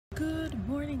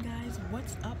morning, guys.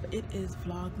 What's up? It is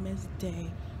Vlogmas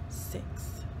day 6.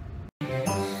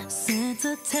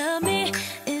 Santa, tell me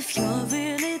if you're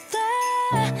really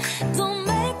there. Don't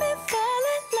make me fall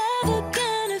in love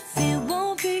again if you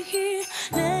won't be here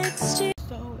next year.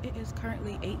 So it is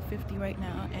currently 8:50 right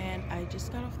now, and I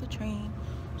just got off the train.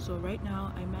 So right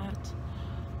now I'm at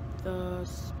the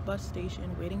bus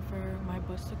station waiting for my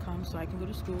bus to come so I can go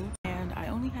to school. And I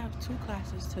only have 2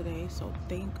 classes today, so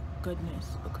thank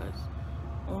goodness, because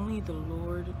only the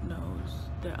Lord knows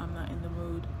that I'm not in the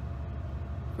mood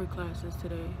for classes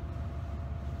today.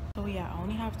 So yeah, I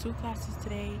only have 2 classes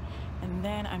today, and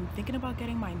then I'm thinking about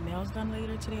getting my nails done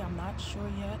later today. I'm not sure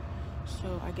yet,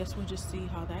 so I guess we'll just see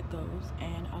how that goes,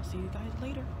 and I'll see you guys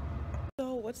later.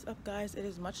 So what's up, guys? It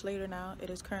is much later now. It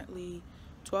is currently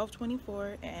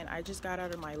 12:24, and I just got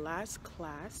out of my last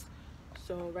class.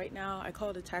 So right now I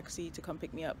called a taxi to come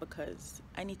pick me up because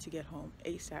I need to get home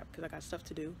ASAP because I got stuff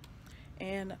to do.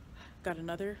 And got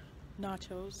another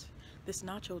nachos. This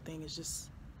nacho thing is just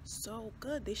so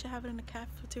good. They should have it in the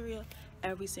cafeteria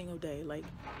every single day.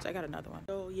 So I got another one.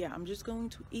 So yeah, I'm just going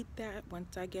to eat that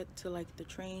once I get to like the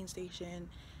train station,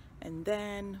 and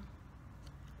then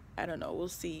I don't know, we'll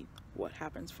see what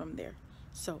happens from there.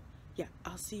 So yeah,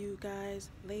 I'll see you guys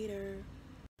later.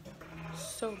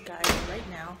 So guys, right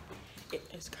now it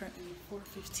is currently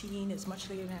 4:15. It's much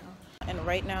later now, and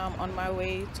right now I'm on my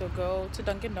way to go to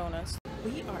Dunkin Donuts.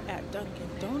 We are at Dunkin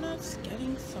Donuts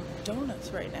getting some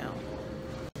donuts right now.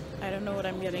 I don't know what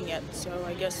I'm getting yet, so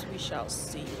I guess we shall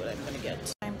see what I'm gonna get.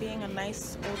 I'm being a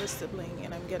nice older sibling,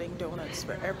 and I'm getting donuts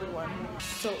for everyone.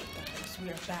 So guys, we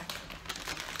are back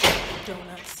with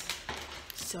donuts.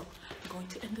 So I'm going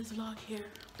to end this vlog here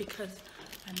because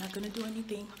I'm not gonna do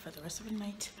anything for the rest of the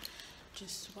night.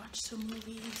 Just watch some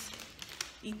movies,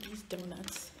 eat these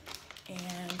donuts,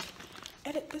 and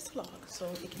edit this vlog so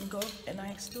it can go. And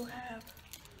I still have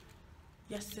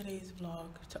yesterday's vlog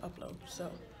to upload,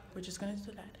 so we're just gonna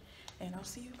do that, and I'll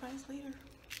see you guys later.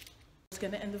 I was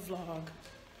gonna end the vlog,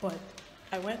 but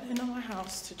I went into my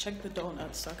house to check the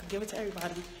donuts so I could give it to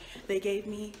everybody. They gave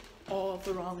me all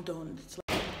the wrong donuts.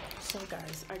 So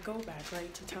guys, I go back,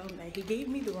 right, to tell him that he gave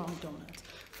me the wrong donuts.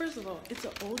 First of all, it's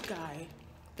an old guy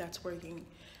that's working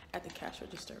at the cash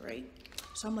register, right?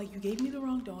 So I'm like, you gave me the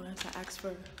wrong donuts. I asked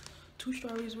for 2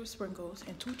 strawberries with sprinkles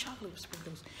and 2 chocolate with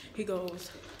sprinkles. He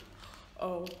goes,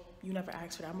 oh, you never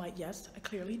asked for that. I'm like, yes, I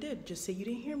clearly did. Just say you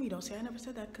didn't hear me. Don't say I never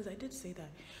said that, because I did say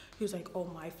that. He was like, oh,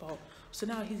 my fault. So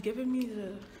now he's giving me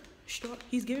the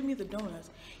donuts.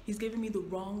 He's giving me the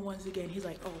wrong ones again. He's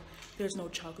like, oh, there's no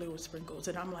chocolate with sprinkles.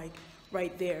 And I'm like,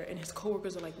 right there. And his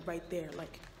coworkers are like, right there.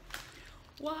 Like,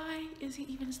 why is he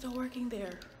even still working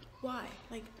there? Why?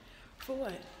 Like, for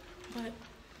what? But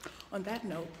on that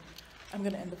note, I'm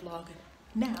gonna end the vlog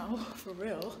now, for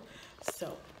real.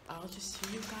 So I'll just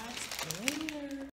see you guys later.